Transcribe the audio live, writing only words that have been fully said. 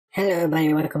Hello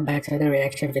everybody, welcome back to another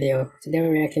reaction video. Today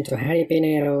we're reacting to Harry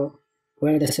Pinero,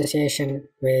 Word Association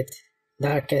with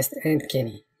Darkest and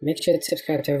Kenny. Make sure to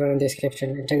subscribe to everyone in the description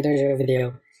and check the original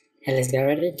video. And let's get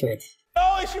right into it.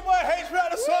 Oh, it's your boy H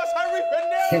the Sauce, Harry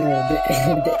Pinero!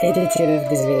 the editor of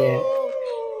this video.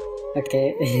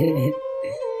 Okay.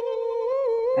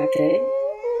 okay.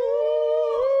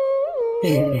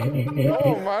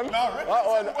 Oh man, that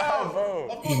one, bro.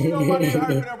 Of course, you know my name is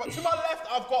Harry Pinero, but to my left,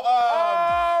 I've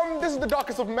got this is the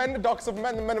darkest of men, the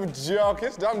men of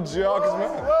darkest. I'm darkest man.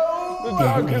 The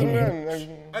darkest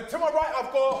man. and to my right,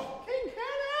 I've got King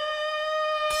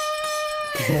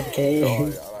Kenny. Okay. Oh,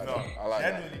 yeah, I like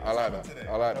that. I like that.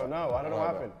 I like that. No, I don't know what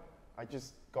happened. I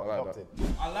just got adopted.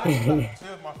 I like that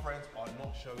two of my friends are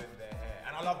not showing their hair,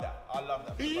 and I love that. I love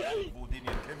that for the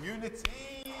Valdinian community.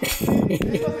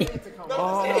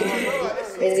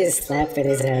 He's just slapping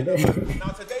his head. Now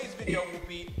today's video will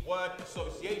be word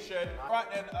association. Right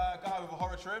then, guy with a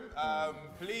horror trim,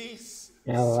 please.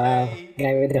 Oh wow,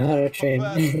 guy with the horror trim.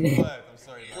 I'm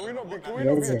sorry. Can we not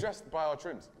be addressed by our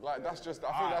trims? Like that's just.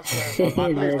 I think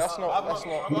that's not.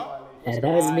 Yeah, that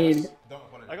was mean.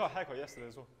 I got a haircut yesterday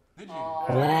as well. Did you?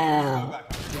 Wow. I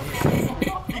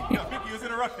think he was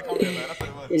in a rush to come here, man. That's what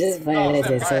it was. You just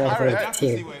violated someone for I a have to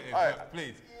see team. what it is,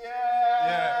 please.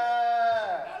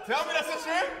 Yeah. Tell me that's a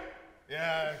shit.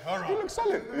 Yeah, horror. You look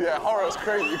solid. Yeah, horror is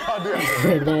crazy. You can't do it. You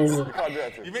can't do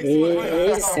it. You make too much money.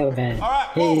 He's so bad. All right,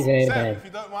 He's very Seth, bad. if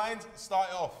you don't mind, start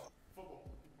it off.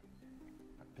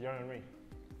 Thierry Henry.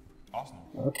 Arsenal.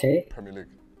 Okay. Premier League.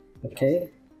 Okay.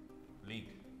 League.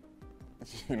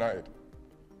 United.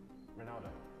 Ronaldo.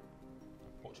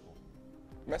 Portugal.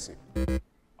 Messi.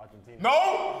 Argentina.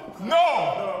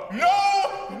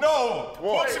 No!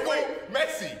 What? Portugal,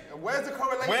 Messi. Where's the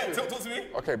correlation? Where? Talk to me.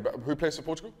 Okay, but who plays for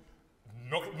Portugal?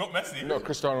 Not Messi. No,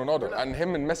 Cristiano Ronaldo. And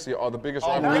him and Messi are the biggest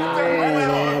Oh, rivals.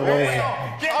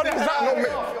 How does that not make?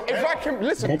 If I can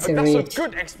listen, That's that's, a a reach.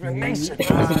 good explanation.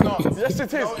 Yes,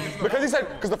 it is. Because he said,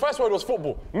 because the first word was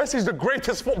football. Messi's the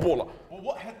greatest footballer. Well,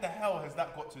 what the hell has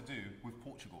that got to do with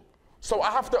Portugal? So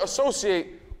I have to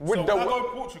associate with So the. when I go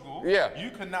Portugal, Yeah.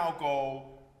 you can now go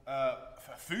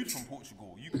food from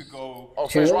Portugal. You could go. Oh,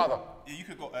 fish rather. Yeah, you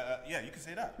could go. Yeah, you could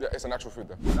say that. Yeah, it's a natural food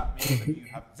then. That means that you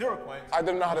have 0 points. I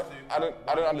don't know how to. I don't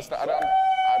understand.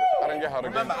 I don't get how to.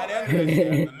 Remember, at the end of the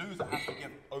day, the loser has to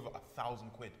give over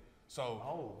 £1,000.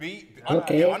 So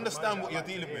Okay. understand what you're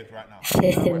dealing with right now.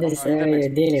 This is what you're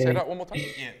dealing Say with. that one more time.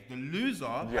 Yeah, the loser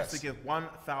has Yes. to give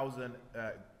 1,000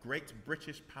 Great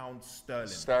British pounds sterling.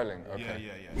 Sterling. Yeah, Okay.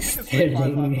 yeah. You can say 5,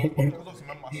 because obviously,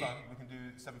 remember my son, we can do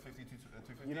 750,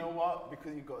 250. You know what?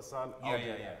 Because you've got a son.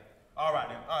 Yeah. All right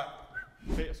then. All right.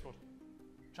 Peter scored.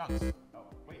 Chunks.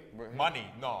 Money,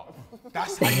 no.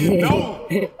 That's how you know.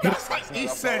 That's like he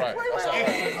said. right.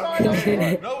 That's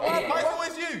No, it's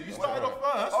always you. You started off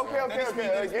first. Okay. No.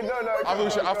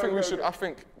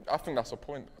 I think that's a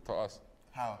point to us.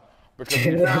 How? Because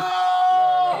Okay, no. I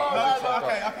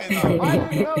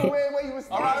didn't know where you were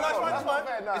All right, starting that's from. fine.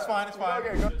 That's It's not fine. fair, no. It's fine.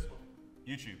 Okay, go.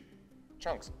 YouTube.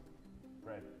 Chunks.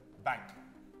 Red. Bank.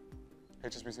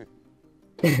 HSBC.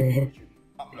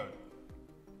 Upload.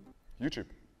 YouTube.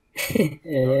 Okay,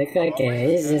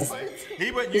 he's just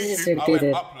He went This is YouTube. I went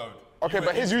repeated. upload. Okay,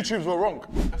 but his YouTubes were wrong.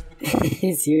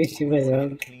 his YouTube was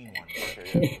wrong. Clean one.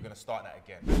 Okay, we're gonna start that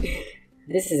again.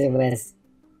 This is a mess.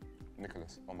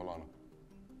 Nicholas Omolano.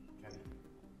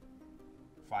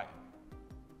 Fighting.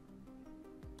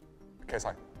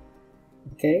 KSI.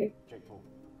 Okay, Jake Paul.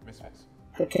 Misfits.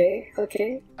 okay.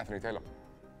 Anthony Taylor.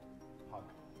 Hug.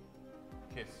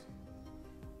 Kiss.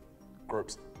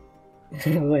 Groups.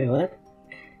 Wait, what?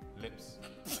 Lips.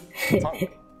 Tongue.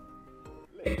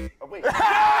 Oh, wait.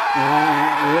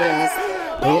 Realized.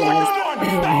 That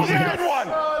was a good one.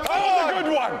 That was a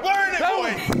good one. Burn it,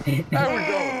 boy. There we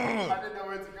go. I didn't know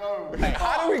where to go.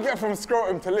 How do we get from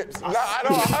scrotum to lips? I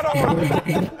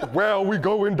don't. Where are we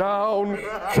going down?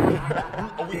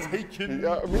 Are we taking?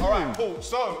 Yeah, I mean- All right, cool.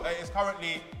 So it's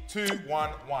currently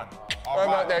 2-1-1. All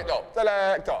right.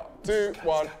 Selector.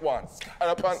 2-1-1.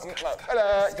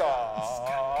 Selector.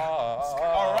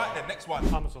 All right, then next one.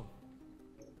 Amazon.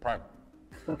 Prime.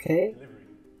 Okay.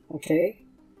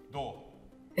 Door.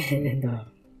 No.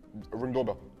 A ring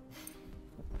doorbell.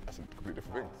 That's a completely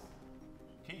different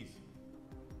thing. Keys.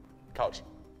 Couch.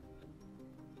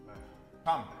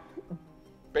 Pam.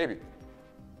 Baby.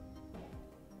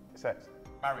 Sex.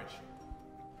 Marriage.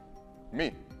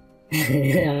 Me.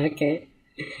 Okay.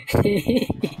 Me.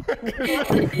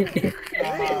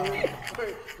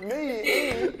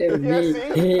 Me. Bro,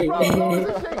 he's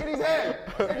just shaking his head.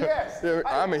 Yes. Yeah,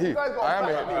 I am a he. You guys got I am a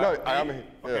he. back. No, I am a he.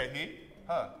 Okay, Yeah. he.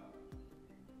 Her.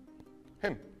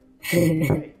 Him.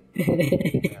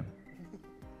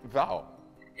 Thou.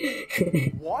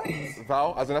 What?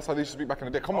 Thou, as in that's how they used to speak back in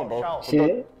the day. Come on, bro. shout.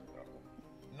 Sure.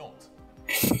 Not.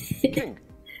 King.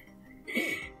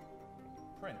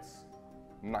 Prince.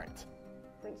 Knight.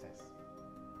 Princess.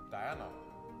 Diana.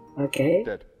 Okay.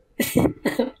 Dead.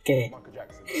 Okay. Michael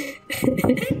Jackson.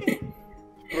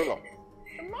 Thriller.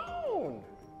 Simone.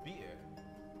 Beat it.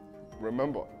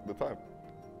 Remember the time.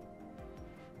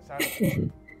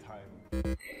 Time.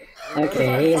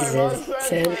 Okay, he's just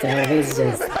Santa. He's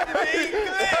just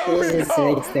makes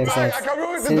no I sense. can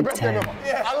ruin this is the best game Santa.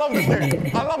 ever. I love this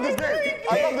game. I love this game.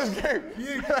 I love this game.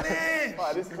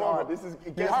 Right, this is hard. This is. It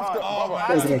You gets have to, hard.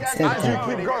 brother. Who's like As Santa?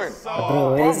 you keep going.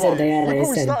 Bro, when he said Diana, Look he where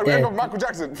we said started. We end up dead. Michael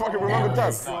Jackson. Fucking remember the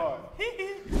time.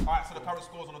 Alright, so the current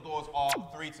scores on the doors are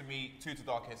 3 to me, 2 to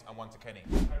Darkest, and 1 to Kenny.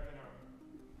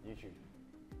 YouTube.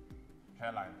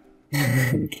 Hairline.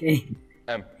 Okay.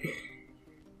 M.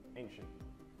 Ancient.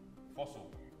 Fossil.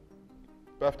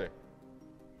 Birthday.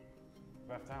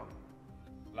 Bath Town.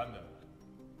 London.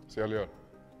 Sierra Leone.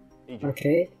 Egypt.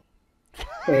 Okay.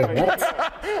 Wait, what?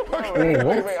 Wait,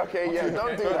 what? Wait, okay, yeah,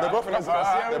 don't do that. They're both in Africa.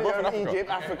 Sierra They're both in Leone, Africa. Egypt,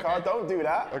 Africa, don't do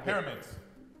that. Pyramids.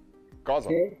 Gaza.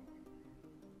 Okay.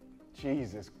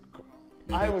 Jesus.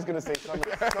 I was going to say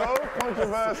something so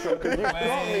controversial because you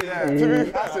got me there.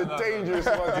 That's a dangerous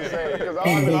one to say because I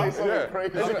was going to say something Yeah.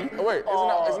 crazy.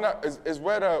 Isn't that is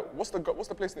where the what's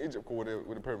the place in Egypt called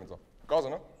where the pyramids are? Gaza,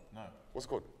 no? No. What's it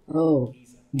called? Oh,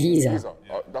 Giza. Giza.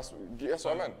 That's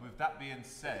what I meant. With that being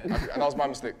said, And that was my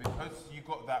mistake. because you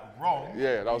got that wrong,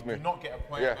 Yeah, that was you me. do not get a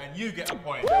point, Yeah. and you get a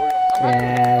point.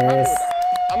 Yes.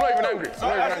 I'm not even angry. So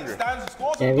I'm not as even it angry. stands, the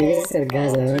scores Yeah, on we the just said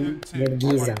doors Gaza are and 2-2. with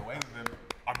Giza. I'm running away with them.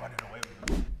 I'm running away with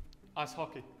them. Ice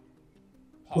hockey.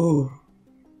 Ooh.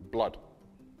 Blood.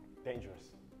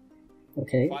 Dangerous.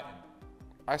 Okay. Fighting.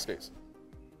 Ice skates.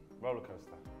 Roller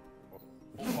coaster.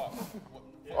 Footpark.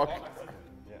 Okay.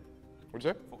 Yeah. What'd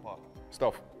you say? Footpark.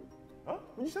 Stealth. Huh?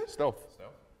 What'd you say? Stealth.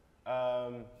 Stealth.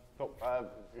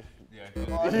 Yeah.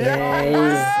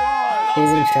 Yeah,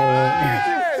 he's in trouble.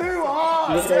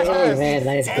 This is actually a very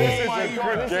nice game.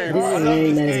 This is a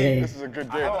very nice game. This is a good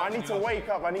game. Oh, I need to wake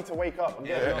up. I need to wake up. I'm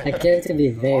getting I came to be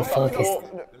very focused.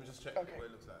 Let me just check what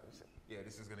it looks like. Yeah,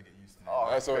 this is gonna get used to.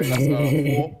 So that's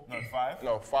 4. No, 5.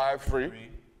 No, 5, 3, 3,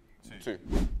 2. 2.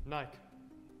 Nike.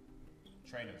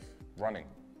 Trainers. Running.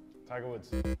 Tiger Woods.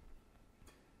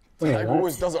 Wait, Tiger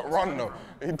always what? doesn't run though.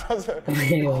 He doesn't.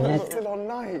 Wait, what? Still on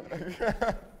night.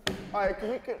 Alright, can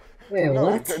we? Wait, No,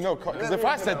 what? no, because if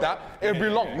I said that, it would be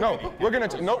long. No, we're gonna.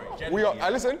 No, we are.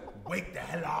 Listen. Wake the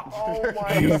hell up. Oh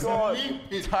my god.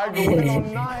 Tiger Woods.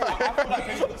 On night.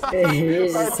 He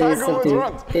just says Tiger Woods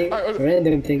something, runs.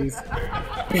 random things. On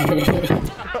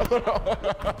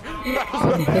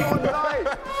night.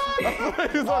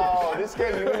 Oh, this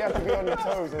game you really have to be on your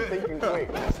toes and thinking quick.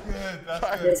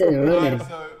 He said running.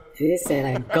 He said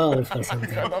like golf or something.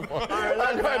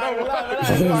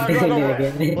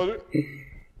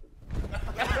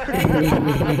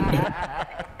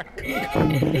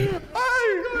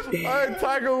 Hey,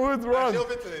 Tiger Woods runs.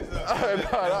 Delve into this.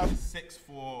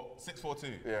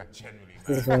 6-4-2. Yeah. Generally.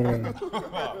 This is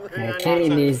funny. Kenny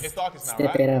needs It's Darkest now, step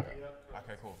right? it up.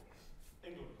 Okay, cool.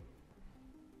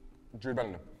 Jude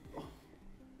Bellingham.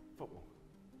 Football.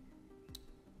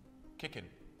 Kicking.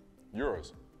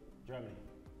 Euros. Germany.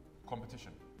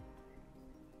 Competition.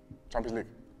 Champions League.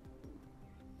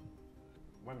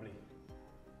 Wembley.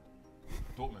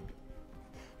 Dortmund.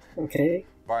 Okay.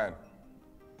 Bayern.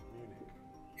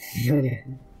 Munich.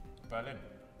 Berlin.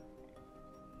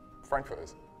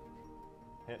 Frankfurters.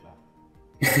 Hitler.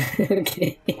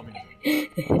 Okay.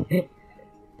 Communism.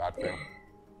 Bad thing.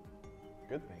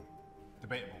 Good thing.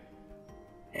 Debatable.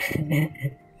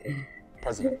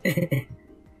 President.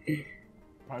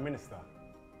 Prime Minister.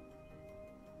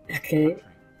 Okay.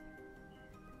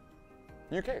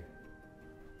 UK.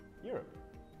 Europe.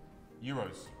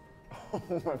 Euros.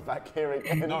 Back here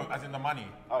again. No, as in the money.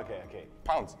 Okay.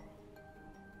 Pounds.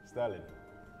 Sterling.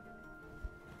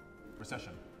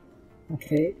 Recession.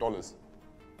 Okay. Dollars.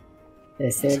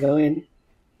 They're still going.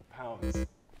 Pounds.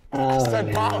 Oh,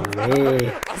 said pound. no.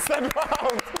 I said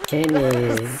pounds. Kenny.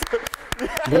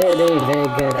 They're doing very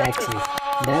good, actually.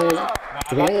 That was,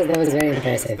 to be honest, that was very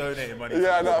impressive. Donating money.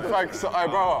 Yeah, no, thanks. Alright,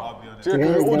 bro. be honest. Dude, To be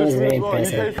honest, you ordered that was food very as well. You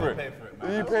impressive. paid for it.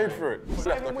 You paid for it.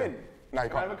 Select, even okay. win? No, you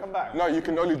Can I can't. ever come back? No, you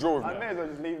can only draw with I me. may as well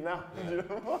just leave now. Do you know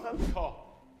what? Car.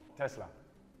 Tesla.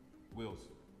 Wheels.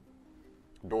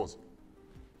 Doors.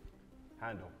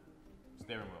 Handle.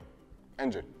 Steering wheel.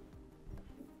 Engine.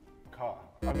 Car.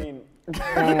 I mean, Oh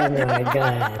my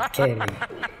god, Kenny.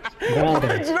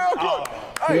 Brother, Do you know what?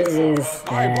 this is,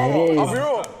 Hey, brother, I'll be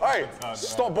real. Hey,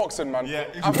 stop boxing, man. Yeah.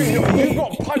 I think you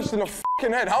got punched in the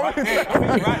fucking head. How many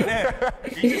times? Right there.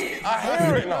 He just, I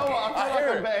hear it now. No, I feel like hear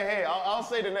I'm better here. I'll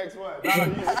say the next word. No,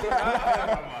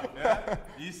 yeah,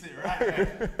 you sit right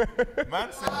there.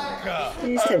 Man said, "Car."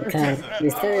 Mr. Khan.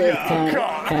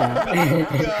 Mr.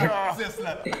 Khan. Just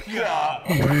like, "Car."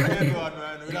 Good one,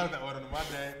 man. We love that one on a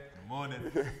Monday morning.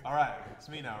 All right, it's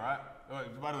me now, right? Oh,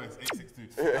 by the way, it's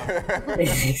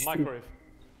 862. Microwave.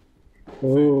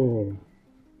 Ooh.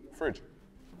 Fridge.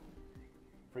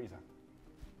 Freezer.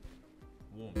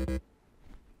 Warm.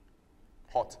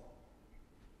 Hot.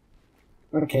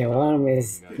 Okay, warm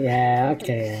is, yeah,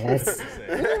 okay, that's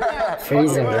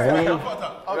freezer, warm. Yeah,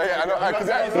 I know.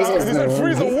 Because Freezer's he said not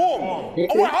freezer warm. warm. Oh, wait,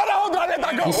 how the hell did I let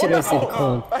that go? You should have said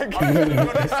cold. That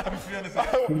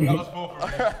was both of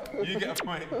you. You get a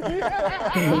point.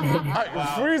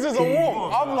 Freezers are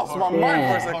warm. I've lost my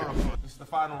mind for a second. This is the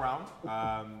final round.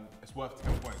 It's worth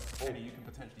 10 points. Kenny, you can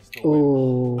potentially still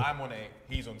Ooh. win. I'm on 8,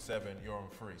 he's on 7, you're on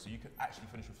 3. So you could actually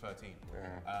finish with 13.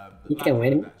 You can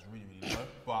win. That's really, really low,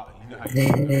 but you know how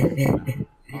you can do it.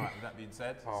 Alright, with that being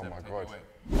said, Oh Seb, my take it God. away.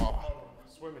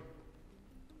 Swimming.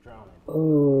 Drowning.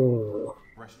 Ooh.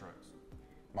 Breaststrokes.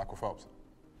 Michael Phelps.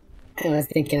 I was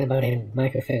thinking about him,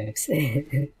 Michael Phelps. No,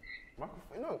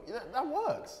 that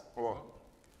works. What?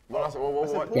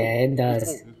 Yeah, it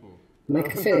does.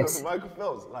 Michael Phelps. Michael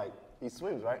Phelps, like, he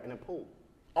swims, right, in a pool.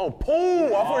 Oh,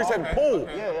 pool. I thought he said pool.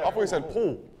 Yeah, I thought he said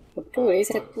pool. Pool, he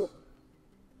said pool.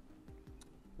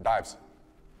 Dives.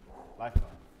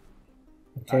 Lifeguard.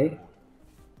 Okay.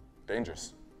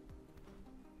 Dangerous.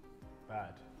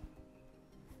 Bad.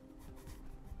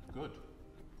 Good.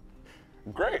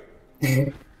 Great.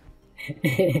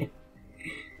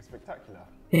 Spectacular.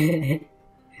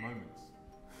 Moments.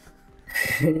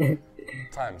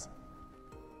 Times.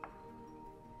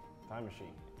 Time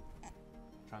machine.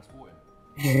 Transporting.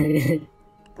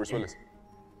 Bruce Willis.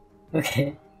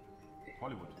 Okay.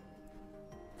 Hollywood.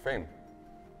 Fame.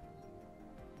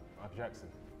 Michael Jackson.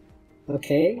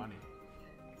 Okay. Money.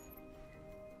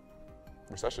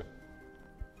 Recession.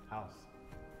 House.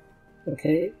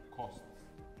 Okay. Costs.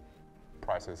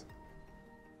 Prices.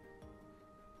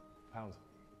 Pounds.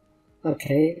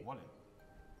 Okay. Wallet.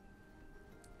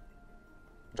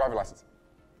 Driver license.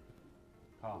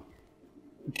 Car.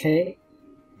 Okay.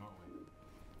 Motorway.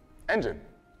 Engine.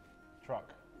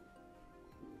 Truck.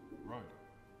 Road.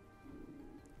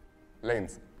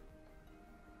 Lanes.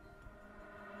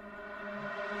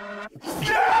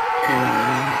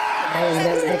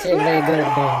 That was actually very good,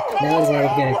 though. That was very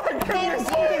good.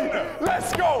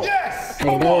 Let's go. Yes.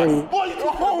 Like, that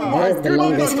was the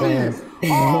longest round.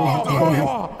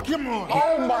 Come on.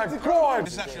 Oh my God.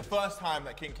 This is actually the first time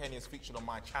that King Kenny is featured on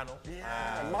my channel.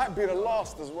 It might be the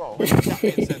last as well. With that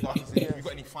being said, Darcy, have you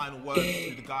got any final words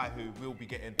to the guy who will be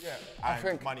getting, I and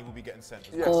think- money will be getting sent?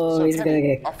 Yes. Oh, so he's Kenny,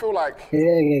 gonna get- I feel like He's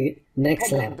gonna get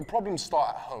next level. the problems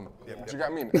start at home. Do you get what I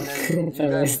mean? And then you From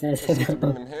then the start. proceed to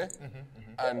bring them here.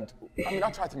 And I mean, I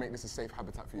tried to make this a safe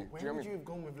habitat for you. Do Where you know would what I you mean? have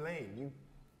gone with Lane? You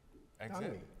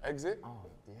Exit. Exit. Oh,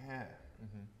 yeah.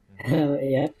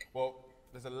 Yeah. Well,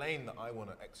 there's a lane that I want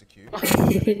to execute. Oh,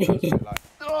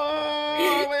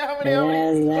 wait, how many?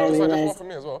 Yes, So just yes, one for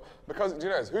me as well. Because do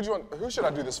you know, who should I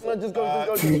do this for? Just go.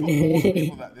 all the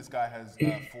people that this guy has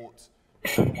fought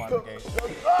and won against. yes.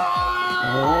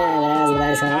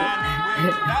 That's And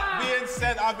with that being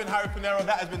said, I've been Harry Pinero.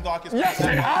 That has been Darkest Yes, Past.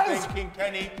 it has. Thank King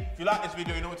Kenny. If you like this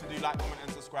video, you know what to do. Like, comment,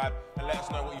 and subscribe, and let us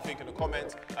know what you think in the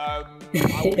comments. I will-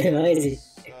 Noisy.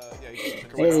 yeah, you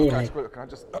can Noisy, Can I like. just, can I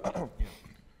just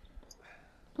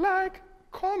like,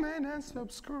 comment, and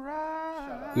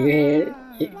subscribe? You heard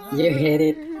it. You heard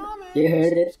it. You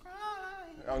heard it.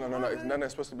 Oh no!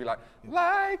 It's supposed to be like,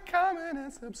 comment,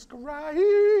 and subscribe.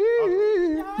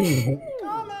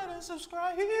 comment and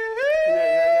subscribe.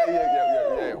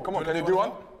 Yeah. Come on, can you do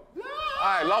one?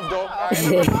 I love though.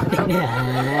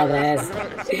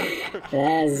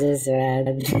 That's just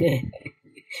random.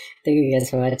 Thank you guys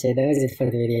for watching. That was it for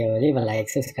the video. Leave a like,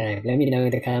 subscribe. Let me know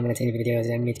in the comments any videos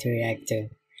you want me to react to.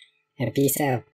 And peace out.